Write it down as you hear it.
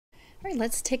All right,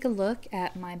 let's take a look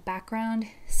at my background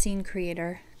scene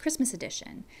creator Christmas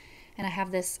edition. And I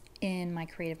have this in my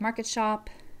Creative Market shop,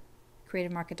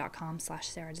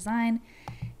 creativemarket.com/SarahDesign,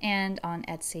 and on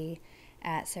Etsy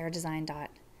at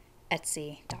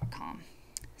sarahdesign.etsy.com.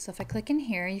 So if I click in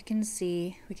here, you can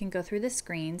see we can go through the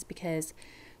screens because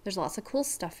there's lots of cool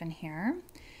stuff in here.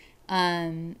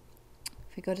 If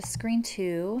we go to screen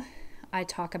 2, I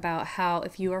talk about how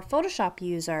if you are a Photoshop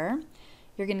user,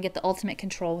 you're going to get the ultimate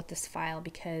control with this file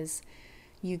because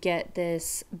you get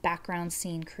this background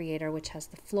scene creator, which has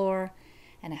the floor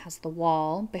and it has the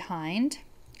wall behind,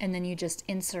 and then you just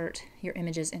insert your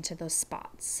images into those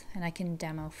spots. And I can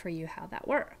demo for you how that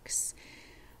works.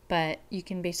 But you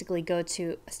can basically go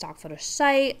to a stock photo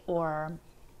site or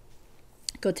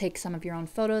go take some of your own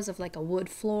photos of like a wood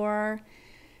floor,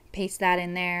 paste that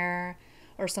in there,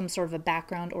 or some sort of a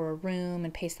background or a room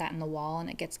and paste that in the wall, and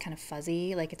it gets kind of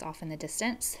fuzzy, like it's off in the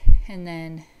distance. And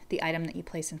then the item that you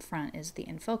place in front is the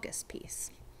in focus piece.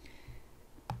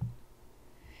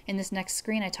 In this next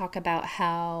screen, I talk about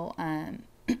how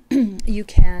you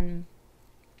can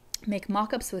make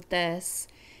mock-ups with this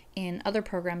in other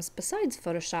programs besides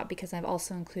Photoshop, because I've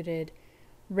also included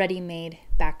ready-made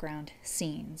background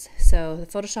scenes. So the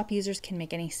Photoshop users can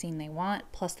make any scene they want,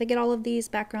 plus they get all of these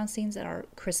background scenes that are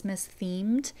Christmas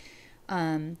themed.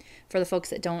 For the folks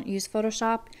that don't use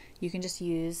Photoshop, you can just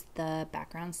use the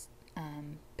background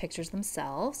pictures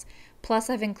themselves. Plus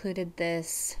I've included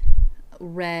this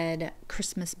red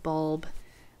Christmas bulb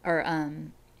or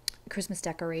Christmas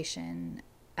decoration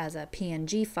as a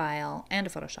PNG file and a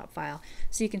Photoshop file,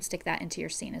 so you can stick that into your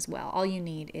scene as well. All you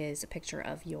need is a picture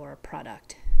of your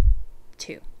product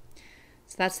too.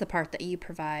 So that's the part that you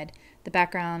provide. The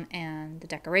background and the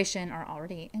decoration are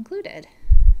already included.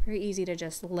 Very easy to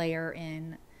just layer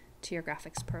in to your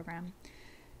graphics program.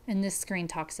 And this screen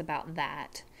talks about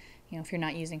that. You know, if you're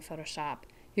not using Photoshop,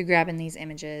 you're grabbing these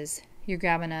images, you're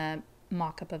grabbing a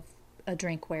mock-up of a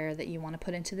drinkware that you want to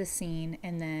put into the scene,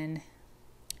 and then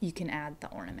you can add the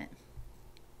ornament.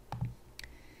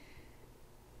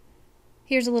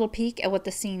 Here's a little peek at what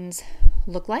the scenes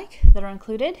look like that are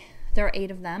included. There are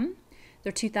 8 of them.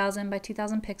 They're 2000 by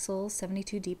 2000 pixels,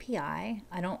 72 dpi.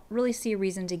 I don't really see a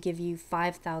reason to give you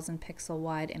 5000 pixel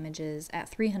wide images at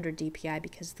 300 dpi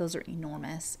because those are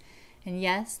enormous. And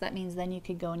yes, that means then you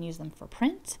could go and use them for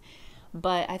print,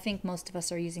 but I think most of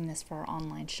us are using this for our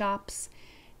online shops.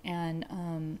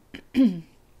 And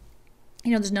you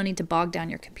know, there's no need to bog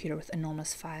down your computer with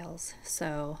enormous files.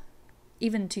 So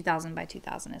even 2000 by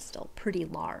 2000 is still pretty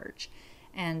large.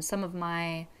 And some of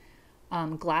my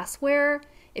glassware,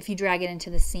 if you drag it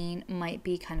into the scene, might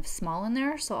be kind of small in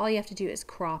there. So all you have to do is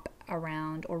crop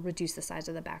around or reduce the size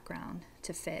of the background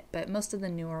to fit. But most of the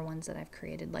newer ones that I've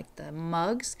created, like the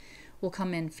mugs, will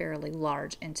come in fairly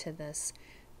large into this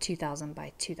 2000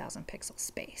 by 2000 pixel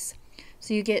space.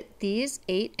 So you get these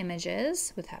 8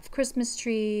 images with have Christmas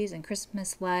trees and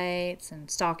Christmas lights and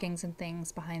stockings and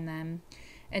things behind them.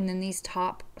 And then these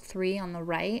top 3 on the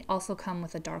right also come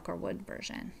with a darker wood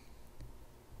version.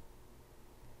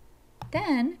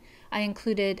 Then I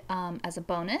included as a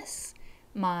bonus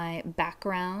my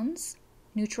backgrounds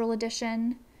neutral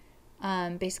edition,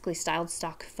 basically styled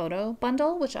stock photo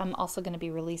bundle, which I'm also going to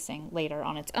be releasing later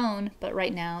on its own, but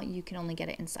right now you can only get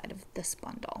it inside of this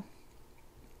bundle.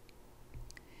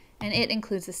 And it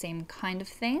includes the same kind of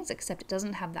things, except it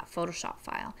doesn't have that Photoshop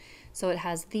file. So it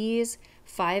has these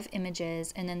 5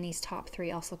 images, and then these top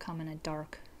 3 also come in a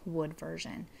dark wood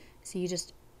version. So you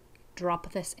just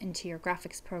drop this into your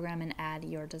graphics program and add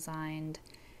your designed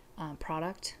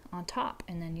product on top,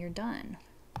 and then you're done.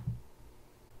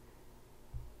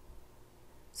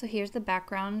 So here's the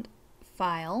background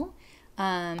file.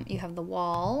 You have the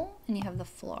wall and you have the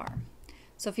floor.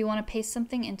 So if you want to paste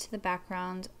something into the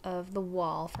background of the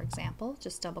wall, for example,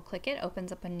 just double click it,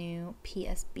 opens up a new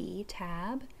PSB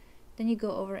tab. Then you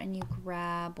go over and you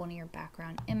grab one of your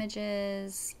background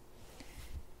images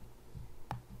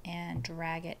and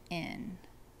drag it in.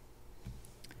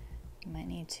 You might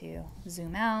need to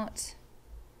zoom out.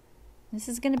 This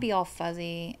is going to be all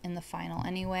fuzzy in the final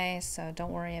anyway, so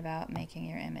don't worry about making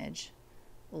your image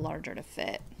larger to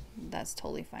fit. That's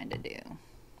totally fine to do.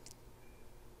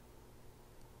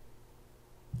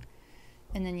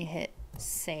 And then you hit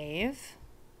save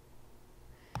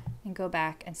and go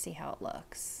back and see how it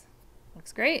looks.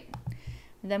 Looks great.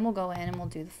 And then we'll go in and we'll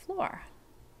do the floor.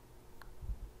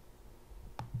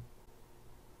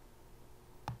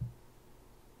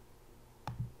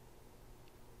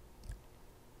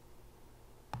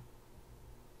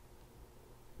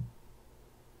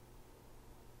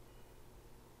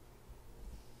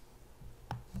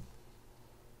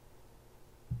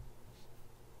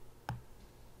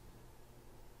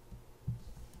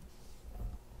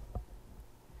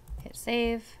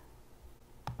 save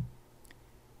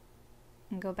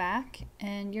and go back,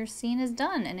 and your scene is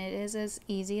done, and it is as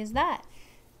easy as that.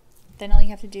 Then all you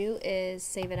have to do is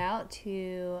save it out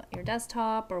to your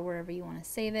desktop or wherever you want to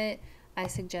save it. I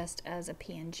suggest as a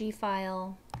PNG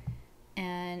file,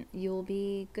 and you'll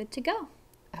be good to go.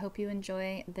 I hope you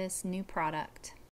enjoy this new product.